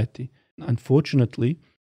society. Unfortunately,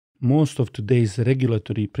 most of today's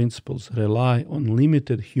regulatory principles rely on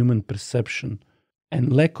limited human perception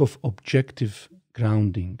and lack of objective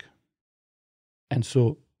grounding. And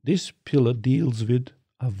so this pillar deals with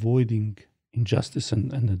avoiding injustice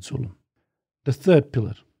and zulm. The third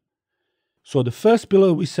pillar. So the first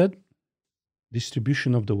pillar, we said,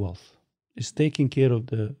 distribution of the wealth, is taking care of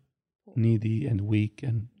the needy and weak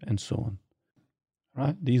and so on.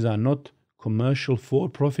 Right? These are not commercial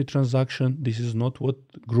for-profit transaction. This is not what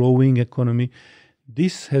growing economy.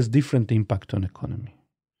 This has different impact on economy.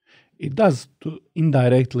 It does to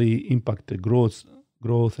indirectly impact the growth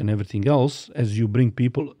and everything else as you bring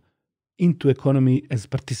people into economy as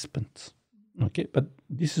participants. Okay, but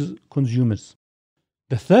this is consumers.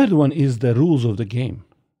 The third one is the rules of the game.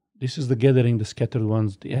 This is the gathering, the scattered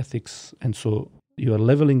ones, the ethics, and so you are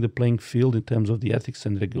leveling the playing field in terms of the ethics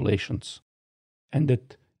and regulations. And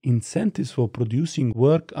that incentives for producing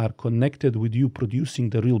work are connected with you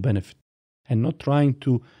producing the real benefit and not trying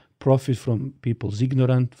to profit from people's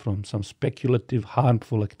ignorance, from some speculative,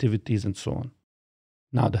 harmful activities and so on.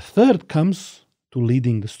 Now, the third comes to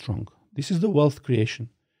leading the strong. This is the wealth creation.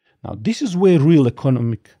 Now, this is where real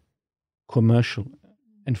economic, commercial,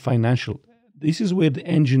 and financial, this is where the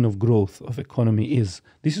engine of growth of economy is.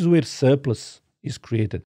 This is where surplus is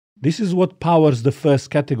created. This is what powers the first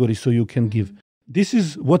category so you can give. This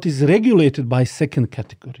is what is regulated by second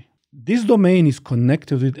category. This domain is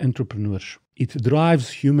connected with entrepreneurship. It drives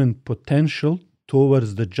human potential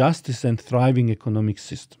towards the justice and thriving economic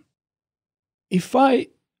system. If I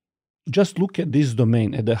just look at this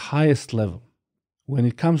domain at the highest level, when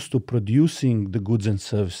it comes to producing the goods and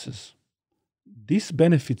services, this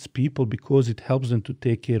benefits people because it helps them to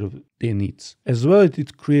take care of their needs. As well,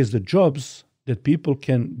 it creates the jobs that people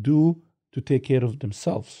can do to take care of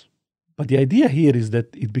themselves. But the idea here is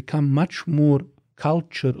that it becomes much more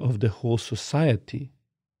culture of the whole society.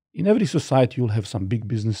 In every society, you'll have some big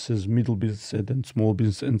businesses, middle businesses, and small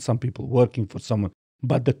businesses, and some people working for someone.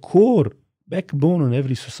 But the core backbone on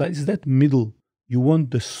every society is that middle. You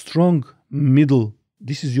want the strong middle.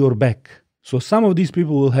 This is your back. So some of these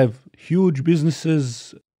people will have huge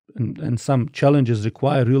businesses and some challenges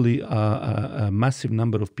require really a massive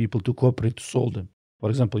number of people to cooperate to solve them. For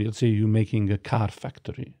example, let's say you're making a car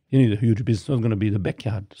factory. You need a huge business. It's not going to be the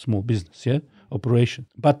backyard, small business, operation.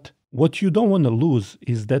 But what you don't want to lose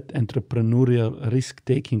is that entrepreneurial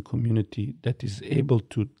risk-taking community that is able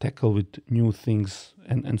to tackle with new things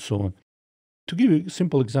and so on. To give you a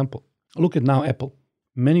simple example, look at now Apple.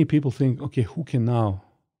 Many people think, okay, who can now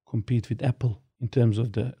compete with Apple in terms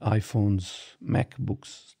of the iPhones,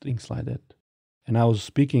 MacBooks, things like that. And I was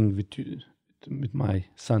speaking with my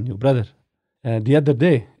son, your brother, the other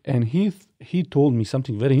day, and he told me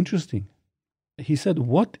something very interesting. He said,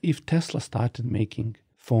 what if Tesla started making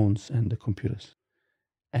phones and the computers?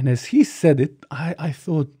 And as he said it, I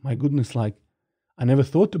thought, my goodness, like, I never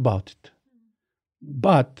thought about it.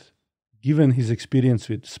 But given his experience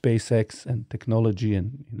with SpaceX and technology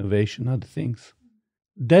and innovation, other things,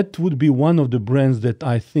 that would be one of the brands that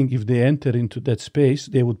I think if they enter into that space,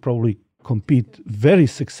 they would probably compete very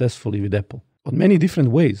successfully with Apple on many different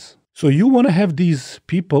ways. So you want to have these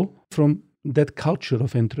people from that culture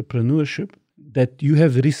of entrepreneurship, that you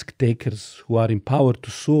have risk takers who are empowered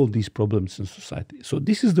to solve these problems in society. So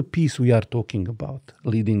this is the piece we are talking about,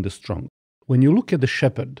 leading the strong. When you look at the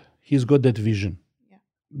shepherd, he's got that vision.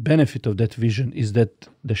 Benefit of that vision is that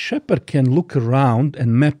the shepherd can look around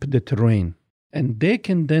and map the terrain. And they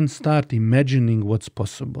can then start imagining what's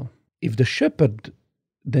possible. If the shepherd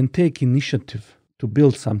then take initiative to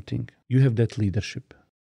build something, you have that leadership.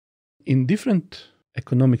 In different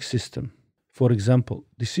economic system, for example,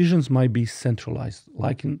 decisions might be centralized,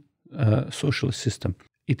 like in a socialist system.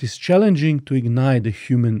 It is challenging to ignite the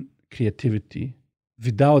human creativity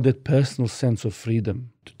without that personal sense of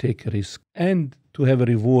freedom to take a risk and to have a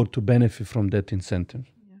reward to benefit from that incentive.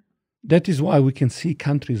 That is why we can see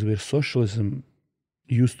countries where socialism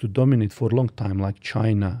used to dominate for a long time, like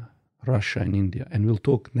China, Russia, and India. And we'll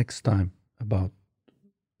talk next time about,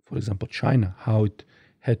 for example, China, how it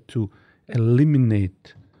had to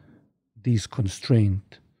eliminate these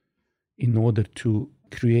constraints in order to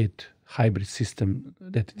create hybrid system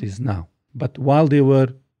that it is now. But while they were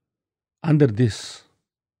under this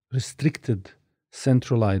restricted,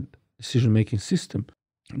 centralized decision-making system,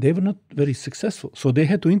 they were not very successful. So they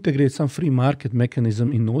had to integrate some free market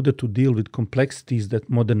mechanism in order to deal with complexities that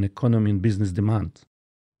modern economy and business demands.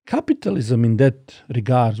 Capitalism in that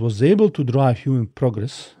regard was able to drive human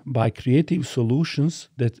progress by creative solutions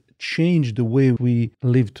that change the way we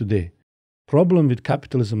live today. Problem with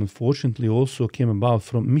capitalism, unfortunately, also came about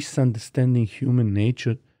from misunderstanding human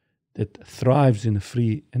nature that thrives in a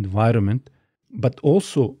free environment, but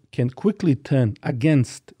also can quickly turn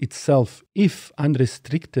against itself if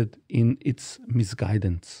unrestricted in its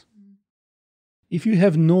misguidance. If you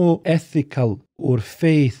have no ethical or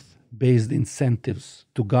faith-based incentives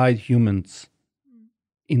to guide humans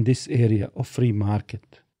in this area of free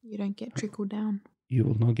market, You don't get trickle down. you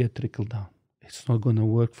will not get trickle down. It's not going to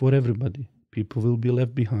work for everybody. People will be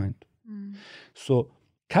left behind. So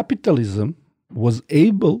capitalism was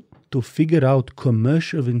able to figure out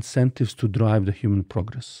commercial incentives to drive the human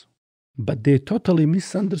progress. But they totally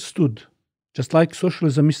misunderstood, just like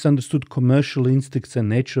socialism misunderstood commercial instincts and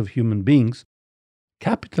nature of human beings,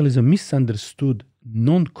 capitalism misunderstood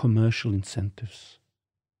non-commercial incentives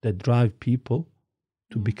that drive people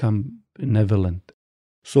to become benevolent.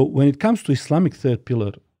 So when it comes to Islamic third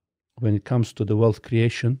pillar when it comes to the wealth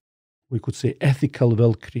creation. We could say ethical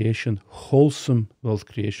wealth creation, wholesome wealth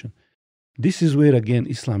creation. This is where, again,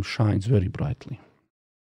 Islam shines very brightly.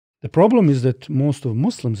 The problem is that most of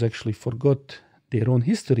Muslims actually forgot their own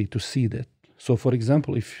history to see that. So, for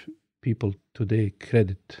example, if people today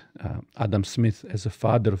credit Adam Smith as a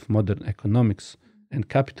father of modern economics and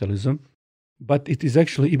capitalism, but it is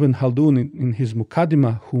actually Ibn Khaldun in his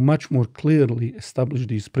Muqaddimah who much more clearly established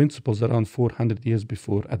these principles around 400 years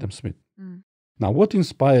before Adam Smith. Now, what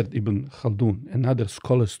inspired Ibn Khaldun and other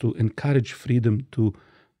scholars to encourage freedom to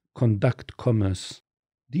conduct commerce?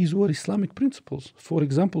 These were Islamic principles. For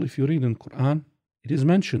example, if you read in the Quran, it is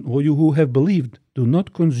mentioned, "O you who have believed, do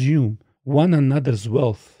not consume one another's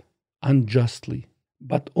wealth unjustly,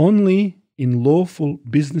 but only in lawful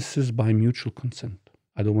businesses by mutual consent."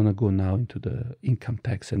 I don't want to go now into the income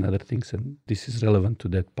tax and other things, and this is relevant to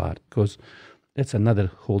that part because that's another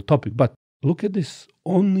whole topic. But look at this,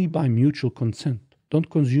 only by mutual consent. Don't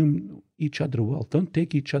consume each other's wealth. Don't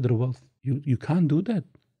take each other's wealth. You can't do that.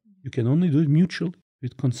 You can only do it mutually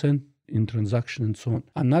with consent in transaction and so on.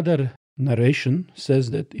 Another narration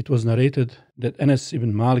says that it was narrated that Anas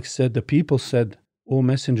ibn Malik said, the people said, "O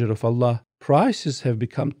Messenger of Allah, prices have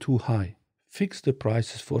become too high. Fix the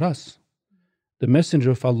prices for us." The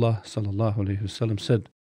Messenger of Allah sallallahu alaihi wasallam said,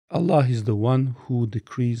 "Allah is the one who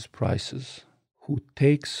decrees prices, who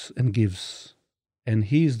takes and gives, and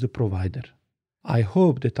He is the provider. I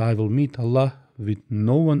hope that I will meet Allah with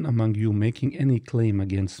no one among you making any claim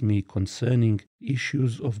against me concerning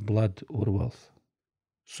issues of blood or wealth."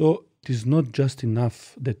 So it is not just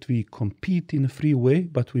enough that we compete in a free way,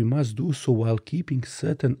 but we must do so while keeping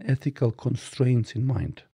certain ethical constraints in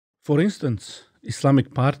mind. For instance,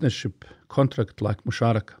 Islamic partnership contract like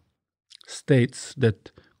Musharaka states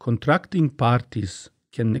that contracting parties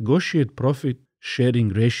can negotiate profit sharing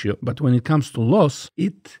ratio, but when it comes to loss,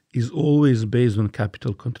 it is always based on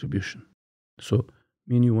capital contribution. So,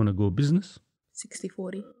 mean you want to go business?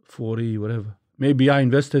 60-40. 40, whatever. Maybe I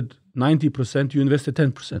invested 90%, you invested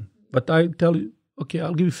 10%. But I tell you, okay,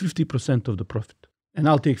 I'll give you 50% of the profit, and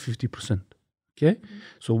I'll take 50%. Okay?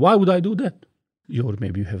 So why would I do that?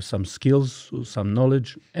 Maybe you have some skills or some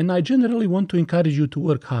knowledge, and I generally want to encourage you to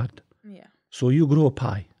work hard. Yeah. So you grow a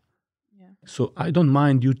pie. Yeah. So I don't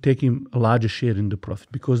mind you taking a larger share in the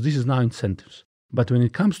profit because this is now incentives. But when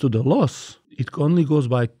it comes to the loss, it only goes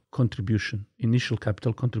by contribution, initial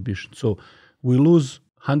capital contribution. So we lose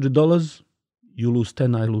 $100, you lose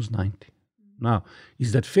 10, I lose 90. Now,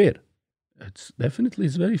 is that fair? It's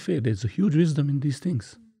very fair. There's a huge wisdom in these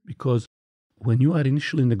things because when you are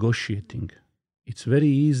initially negotiating, it's very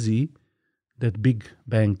easy that big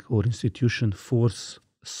bank or institution force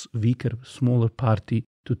weaker, smaller party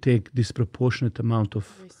to take disproportionate amount of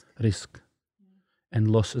risk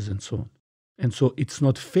and losses and so on. And so it's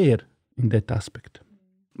not fair in that aspect.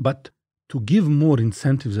 But to give more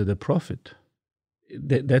incentives at the profit,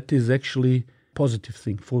 that is actually a positive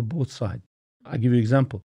thing for both sides. I'll give you an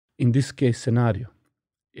example. In this case scenario,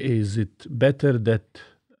 is it better that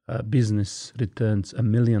a business returns $1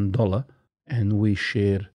 million and we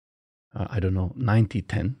share,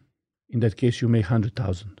 90-10? In that case, you make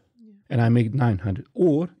 100,000 and I make 900.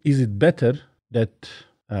 Or is it better that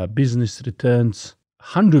a business returns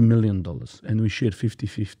 $100 million and we share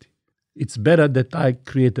 50-50? It's better that I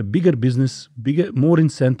create a bigger business, more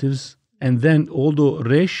incentives, and then although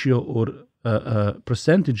ratio or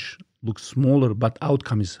percentage looks smaller, but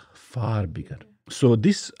outcome is far bigger. So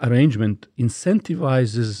this arrangement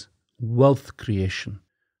incentivizes wealth creation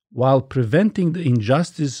while preventing the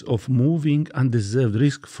injustice of moving undeserved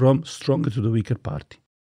risk from stronger to the weaker party.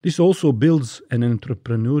 This also builds an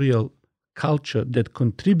entrepreneurial culture that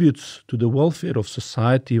contributes to the welfare of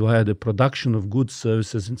society via the production of goods,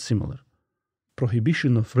 services, and similar.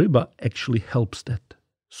 Prohibition of riba actually helps that,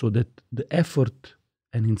 so that the effort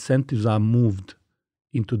and incentives are moved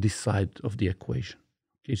into this side of the equation.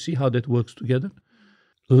 Okay, see how that works together?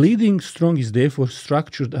 Leading strong is therefore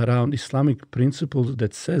structured around Islamic principles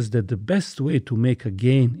that says that the best way to make a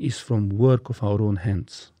gain is from work of our own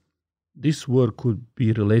hands. This work could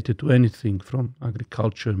be related to anything from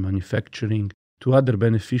agriculture, manufacturing, to other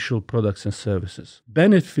beneficial products and services.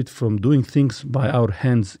 Benefit from doing things by our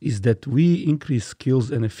hands is that we increase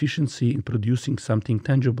skills and efficiency in producing something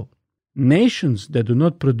tangible. Nations that do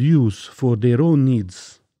not produce for their own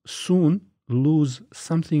needs soon lose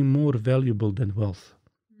something more valuable than wealth.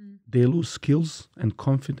 They lose skills and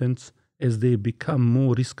confidence as they become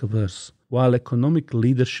more risk-averse, while economic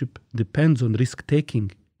leadership depends on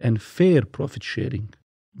risk-taking and fair profit sharing.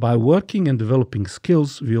 By working and developing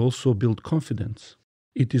skills, we also build confidence.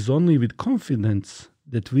 It is only with confidence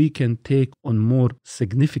that we can take on more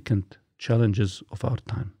significant challenges of our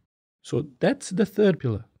time. So that's the third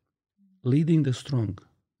pillar, leading the strong.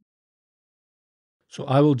 So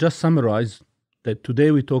I will just summarize that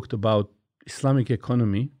today we talked about Islamic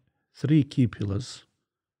economy, 3 key pillars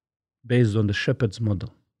based on the shepherd's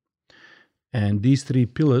model. And these 3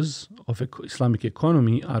 pillars of Islamic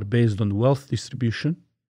economy are based on wealth distribution,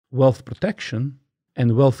 wealth protection,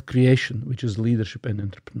 and wealth creation, which is leadership and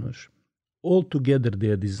entrepreneurship. Altogether, they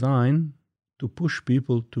are designed to push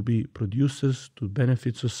people to be producers, to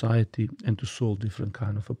benefit society, and to solve different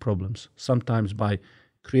kind of problems. Sometimes by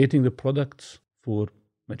creating the products for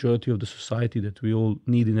majority of the society that we all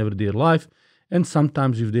need in everyday life, and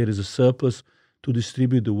sometimes if there is a surplus, to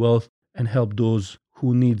distribute the wealth and help those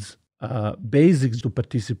who needs basics to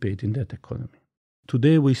participate in that economy.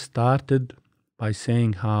 Today we started by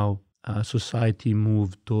saying how society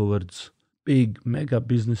moved towards big mega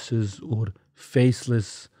businesses or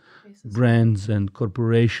faceless brands and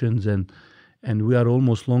corporations, and we are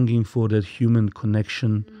almost longing for that human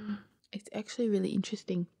connection. It's actually really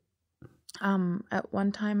interesting. At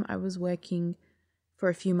one time I was working for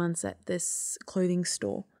a few months at this clothing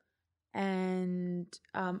store, and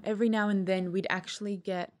every now and then we'd actually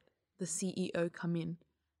get the CEO come in.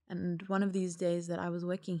 And one of these days that I was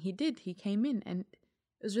working, he came in, and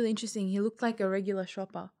it was really interesting. He looked like a regular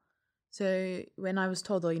shopper. So when I was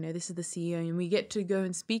told, this is the CEO, and we get to go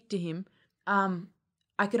and speak to him,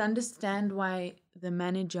 I could understand why the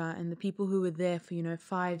manager and the people who were there for,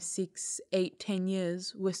 5, 6, 8, 10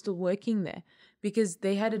 years were still working there, because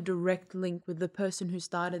they had a direct link with the person who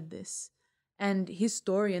started this. And his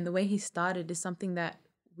story and the way he started is something that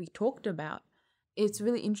we talked about. It's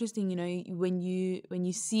really interesting, when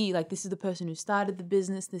you see, like, this is the person who started the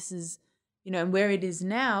business, this is, and where it is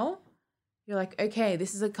now, you're like, okay,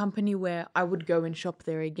 this is a company where I would go and shop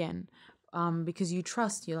there again, because you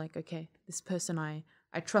trust. You're like, okay, this person, I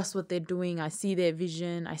trust what they're doing. I see their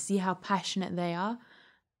vision. I see how passionate they are.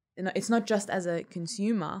 And it's not just as a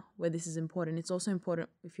consumer where this is important. It's also important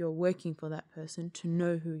if you're working for that person to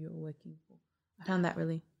know who you're working for. I found that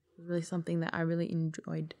really something that I really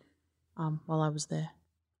enjoyed while I was there.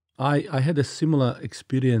 I had a similar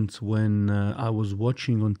experience when I was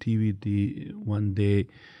watching on TV one day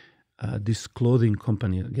this clothing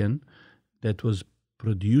company again that was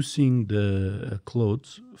producing the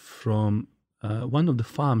clothes from one of the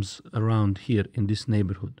farms around here in this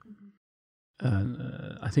neighborhood.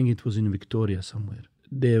 I think it was in Victoria somewhere.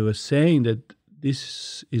 They were saying that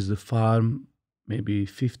this is the farm, maybe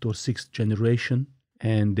 5th or 6th generation,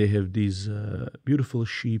 and they have these beautiful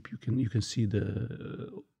sheep. You can see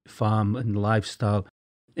the farm and lifestyle,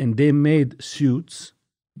 and they made suits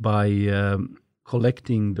by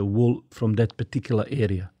collecting the wool from that particular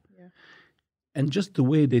area. Yeah. And just the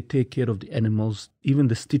way they take care of the animals, even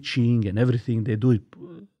the stitching and everything, they do it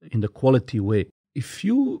in the quality way. If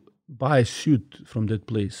you buy a suit from that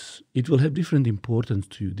place, it will have different importance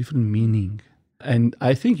to you, different meaning. And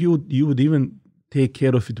I think you would even take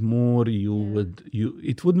care of it more.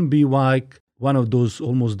 It wouldn't be like one of those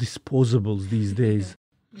almost disposables these days.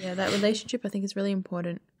 Yeah, that relationship I think is really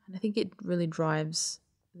important. And I think it really drives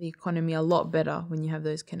the economy a lot better when you have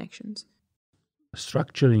those connections.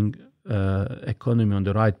 Structuring economy on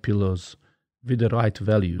the right pillars with the right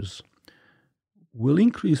values will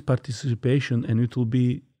increase participation, and it will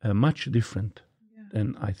be much different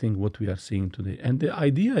than I think what we are seeing today. And the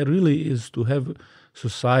idea really is to have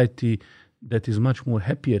society that is much more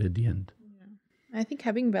happier at the end. Yeah. I think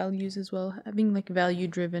having values as well, having like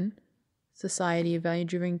value-driven society,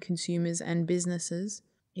 value-driven consumers and businesses,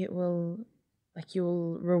 you'll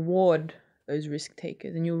reward those risk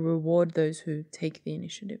takers, and you'll reward those who take the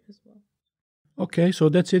initiative as well. Okay, so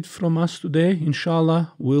that's it from us today.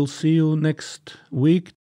 Inshallah, we'll see you next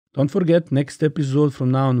week. Don't forget, next episode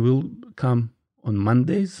from now on will come on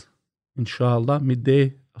Mondays, inshallah,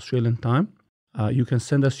 midday Australian time. You can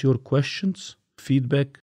send us your questions,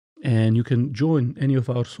 feedback, and you can join any of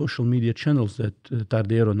our social media channels that are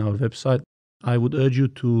there on our website. I would urge you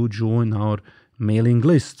to join our mailing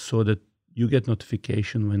list so that you get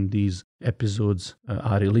notification when these episodes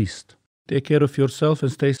are released. Take care of yourself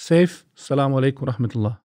and stay safe. Assalamu alaikum wa rahmatullah.